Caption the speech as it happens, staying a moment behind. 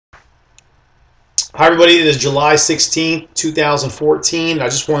Hi, everybody. It is July 16th, 2014. I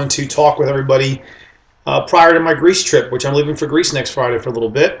just wanted to talk with everybody prior to my Greece trip, which I'm leaving for Greece next Friday for a little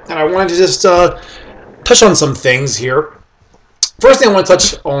bit. And I wanted to just touch on some things here. First thing I want to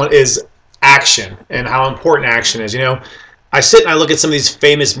touch on is action and how important action is. You know, I sit and I look at some of these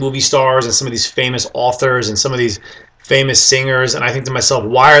famous movie stars and some of these famous authors and some of these famous singers, and I think to myself,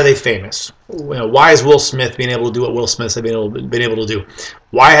 why are they famous? You know, why is Will Smith being able to do what Will Smith has been able to do?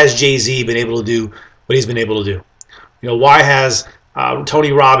 Why has Jay-Z been able to do what he's been able to do? You know, why has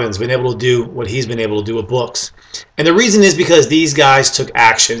Tony Robbins been able to do what he's been able to do with books? And the reason is because these guys took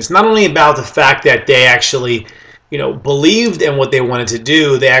action. It's not only about the fact that they actually, you know, believed in what they wanted to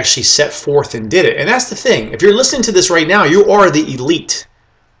do, they actually set forth and did it. And that's the thing. If you're listening to this right now, you are the elite.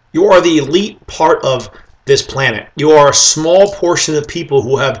 You are the elite part of this planet. You are a small portion of the people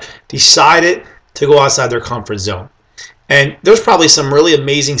who have decided to go outside their comfort zone. And there's probably some really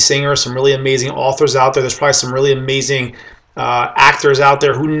amazing singers, some really amazing authors out there. There's probably some really amazing actors out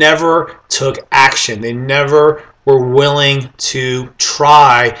there who never took action. They never were willing to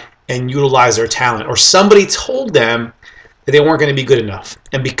try and utilize their talent. Or somebody told them that they weren't going to be good enough.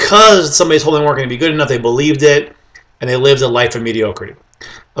 And because somebody told them they weren't going to be good enough, they believed it, and they lived a life of mediocrity.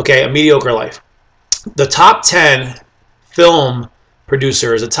 Okay, a mediocre life. The top 10 film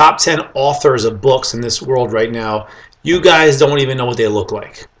producers, the top 10 authors of books in this world right now, you guys don't even know what they look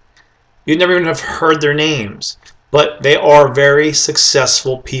like. You never even have heard their names. But they are very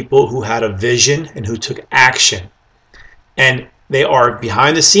successful people who had a vision and who took action. And they are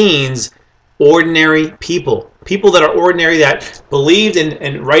behind the scenes ordinary people. People that are ordinary, that believed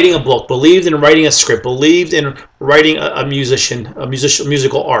in writing a book, believed in writing a script, believed in writing a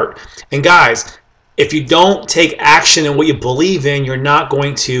musical art. And guys, if you don't take action in what you believe in, you're not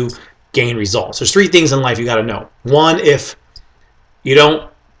going to gain results. There's three things in life you got to know. One, if you don't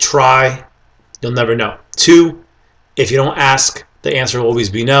try, you'll never know. Two, if you don't ask, the answer will always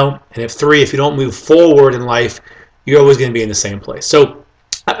be no. And if three, if you don't move forward in life, you're always going to be in the same place. So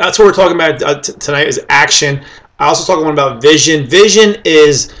that's what we're talking about tonight, is action. I also talk about vision. Vision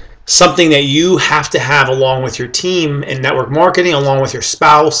is something that you have to have along with your team in network marketing, along with your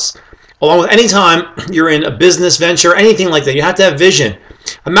spouse, along with any time you're in a business venture, anything like that. You have to have vision.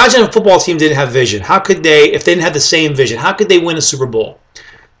 Imagine if a football team didn't have vision. How could they, if they didn't have the same vision, how could they win a Super Bowl?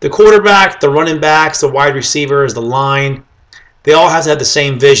 The quarterback, the running backs, the wide receivers, the line, they all have to have the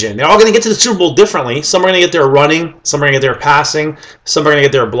same vision. They're all going to get to the Super Bowl differently. Some are going to get there running, some are going to get there passing, some are going to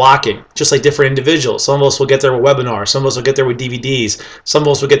get there blocking, just like different individuals. Some of us will get there with webinars, some of us will get there with DVDs, some of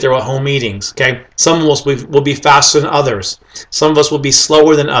us will get there with home meetings, okay? Some of us will be faster than others. Some of us will be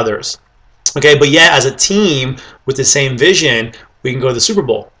slower than others, okay? But yet, as a team with the same vision, we can go to the Super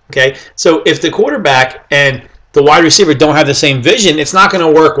Bowl, okay? So if the quarterback and the wide receiver don't have the same vision, it's not going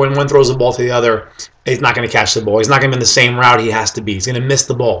to work when one throws the ball to the other. He's not going to catch the ball. He's not going to be in the same route he has to be. He's going to miss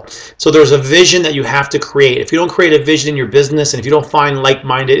the ball. So there's a vision that you have to create. If you don't create a vision in your business, and if you don't find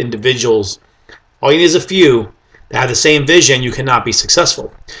like-minded individuals, all you need is a few that have the same vision, you cannot be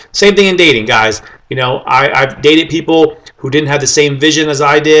successful. Same thing in dating, guys. You know, I've dated people who didn't have the same vision as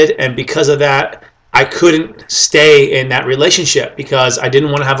I did, and because of that, I couldn't stay in that relationship because I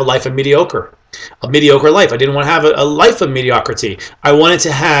didn't want to have a life of mediocre life. I didn't want to have a life of mediocrity. I wanted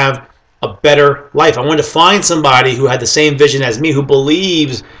to have a better life. I wanted to find somebody who had the same vision as me, who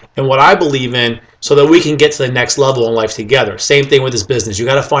believes in what I believe in, so that we can get to the next level in life together. Same thing with this business. You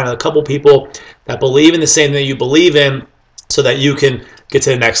got to find a couple people that believe in the same thing you believe in, so that you can get to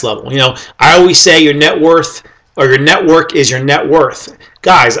the next level. You know, I always say your net worth, or your network, is your net worth.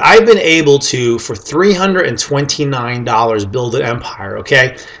 Guys, I've been able to, for $329, build an empire,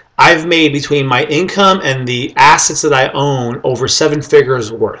 okay? I've made, between my income and the assets that I own, over 7 figures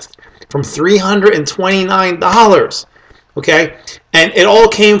worth. From $329, okay? And it all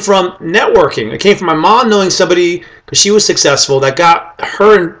came from networking. It came from my mom knowing somebody, because she was successful, that got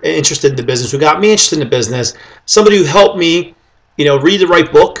her interested in the business, who got me interested in the business, somebody who helped me, you know, read the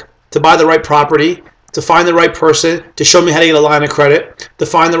right book, to buy the right property, to find the right person, to show me how to get a line of credit, to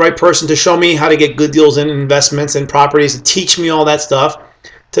find the right person to show me how to get good deals in investments and properties, to teach me all that stuff,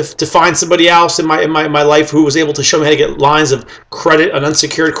 to find somebody else in my life who was able to show me how to get lines of credit, an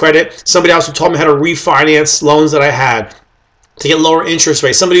unsecured credit, somebody else who taught me how to refinance loans that I had, to get lower interest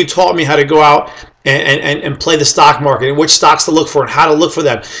rates, somebody who taught me how to go out and play the stock market, and which stocks to look for and how to look for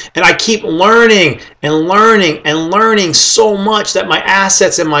them. And I keep learning and learning and learning so much that my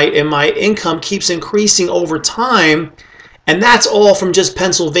assets and my income keeps increasing over time. And that's all from just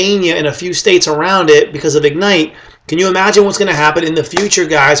Pennsylvania and a few states around it because of Ignite. Can you imagine what's going to happen in the future,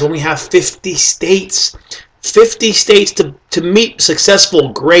 guys, when we have 50 states? 50 states to meet successful,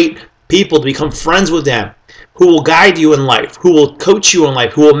 great people, to become friends with them, who will guide you in life, who will coach you in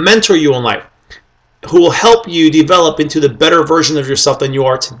life, who will mentor you in life, who will help you develop into the better version of yourself than you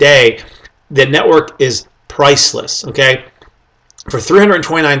are today. The network is priceless, okay? For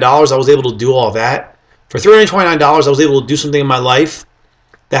 $329, I was able to do all that. For $329, I was able to do something in my life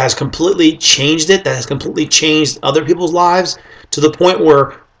that has completely changed it, that has completely changed other people's lives, to the point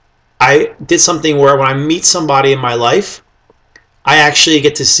where I did something where when I meet somebody in my life, I actually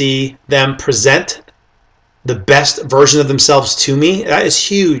get to see them present the best version of themselves to me. That is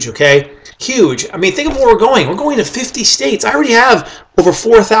huge, okay? Huge. I mean, think of where we're going. We're going to 50 states. I already have over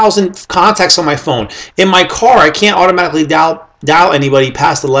 4,000 contacts on my phone. In my car, I can't automatically dial anybody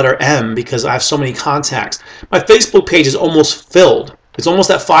past the letter M because I have so many contacts. My Facebook page is almost filled. It's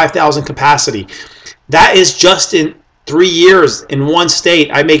almost at 5,000 capacity. That is just in 3 years in one state.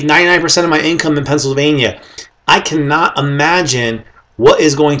 I make 99% of my income in Pennsylvania. I cannot imagine what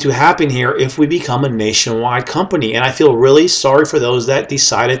is going to happen here if we become a nationwide company. And I feel really sorry for those that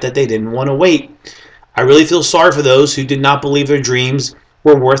decided that they didn't want to wait. I really feel sorry for those who did not believe their dreams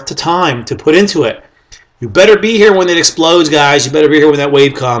were worth the time to put into it. You better be here when it explodes, guys. You better be here when that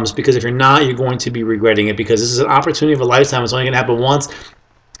wave comes, because if you're not, you're going to be regretting it, because this is an opportunity of a lifetime. It's only going to happen once.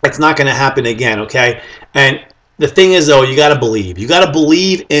 It's not going to happen again, okay? And the thing is, though, you got to believe. You got to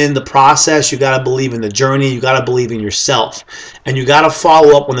believe in the process. You got to believe in the journey. You got to believe in yourself. And you got to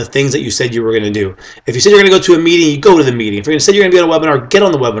follow up on the things that you said you were going to do. If you said you're going to go to a meeting, you go to the meeting. If you said you're going to be on a webinar, get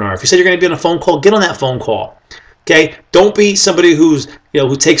on the webinar. If you said you're going to be on a phone call, get on that phone call. Okay? Don't be somebody who's,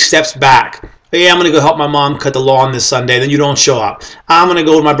 who takes steps back. Hey, I'm going to go help my mom cut the lawn this Sunday. Then you don't show up. I'm going to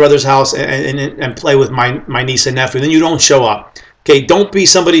go to my brother's house and play with my niece and nephew. Then you don't show up. Okay, don't be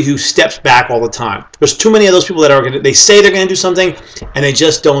somebody who steps back all the time. There's too many of those people that are they say they're going to do something and they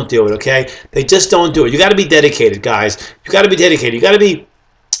just don't do it, okay? They just don't do it. You got to be dedicated, guys. You got to be dedicated. You got to be,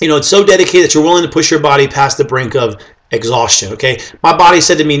 so dedicated that you're willing to push your body past the brink of exhaustion, okay? My body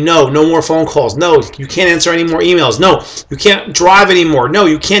said to me, no more phone calls. No, you can't answer any more emails. No, you can't drive anymore. No,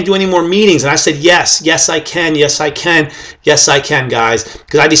 you can't do any more meetings. And I said, yes, I can. Yes, I can. Yes, I can, guys.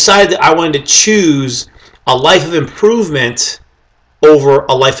 Because I decided that I wanted to choose a life of improvement over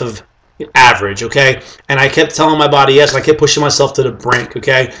a life of average, okay? And I kept telling my body yes, and I kept pushing myself to the brink,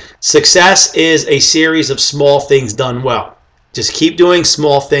 okay? Success is a series of small things done well. Just keep doing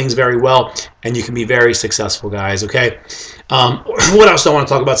small things very well, and you can be very successful, guys, okay? What else do I want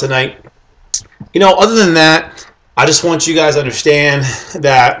to talk about tonight? Other than that, I just want you guys to understand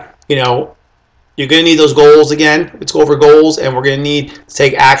that, you're going to need those goals again. Let's go over goals, and we're going to need to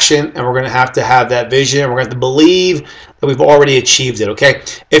take action, and we're going to have that vision. We're going to have to believe that we've already achieved it, okay?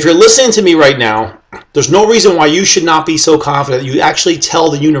 If you're listening to me right now, there's no reason why you should not be so confident that you actually tell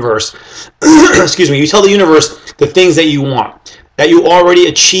the universe, you tell the universe the things that you want, that you already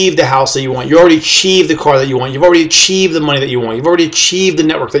achieved the house that you want, you already achieved the car that you want, you've already achieved the money that you want, you've already achieved the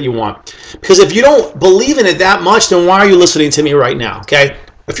network that you want. Because if you don't believe in it that much, then why are you listening to me right now, okay?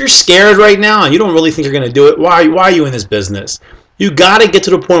 If you're scared right now and you don't really think you're going to do it, why are you in this business? You got to get to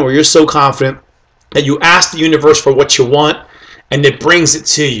the point where you're so confident that you ask the universe for what you want and it brings it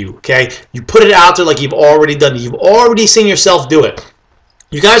to you, okay? You put it out there like you've already done it. You've already seen yourself do it.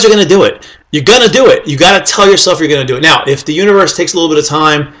 You guys are going to do it. You're going to do it. You got to tell yourself you're going to do it. Now, if the universe takes a little bit of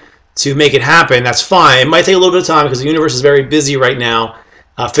time to make it happen, that's fine. It might take a little bit of time because the universe is very busy right now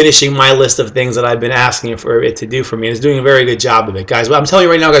finishing my list of things that I've been asking for it to do for me. And it's doing a very good job of it, guys. But I'm telling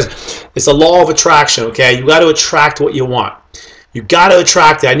you right now, guys, it's a law of attraction, okay? You got to attract what you want. You got to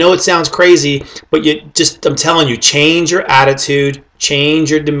attract it. I know it sounds crazy, but I'm telling you, change your attitude, change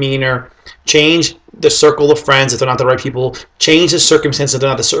your demeanor, change the circle of friends if they're not the right people, change the circumstances if they're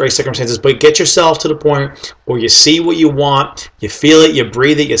not the right circumstances, but get yourself to the point where you see what you want, you feel it, you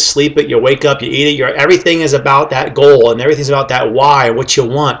breathe it, you sleep it, you wake up, you eat it, everything is about that goal and everything's about that why and what you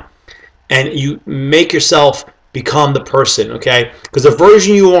want. And you make yourself become the person, okay? Because the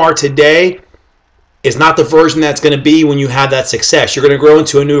version you are today is not the version that's going to be when you have that success. You're going to grow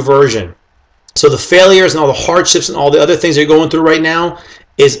into a new version. So the failures and all the hardships and all the other things you're going through right now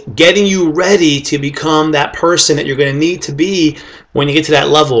is getting you ready to become that person that you're going to need to be when you get to that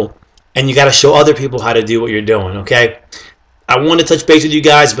level. And you got to show other people how to do what you're doing, okay? I want to touch base with you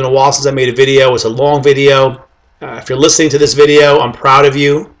guys. It's been a while since I made a video. It's a long video. If you're listening to this video, I'm proud of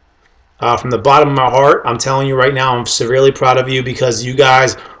you. From the bottom of my heart, I'm telling you right now, I'm severely proud of you because you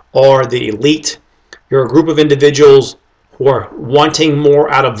guys are the elite. You're a group of individuals who are wanting more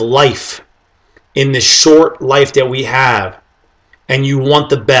out of life in this short life that we have. And you want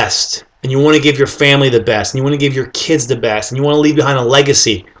the best. And you want to give your family the best. And you want to give your kids the best. And you want to leave behind a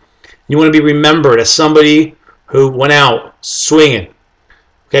legacy. You want to be remembered as somebody who went out swinging,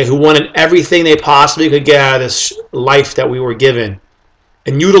 okay, who wanted everything they possibly could get out of this life that we were given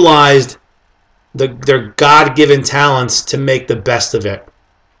and utilized their God-given talents to make the best of it.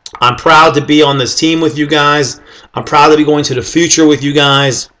 I'm proud to be on this team with you guys. I'm proud to be going to the future with you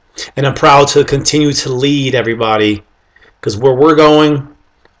guys. And I'm proud to continue to lead everybody, because where we're going,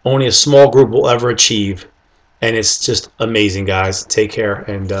 only a small group will ever achieve. And it's just amazing, guys. Take care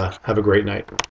and have a great night.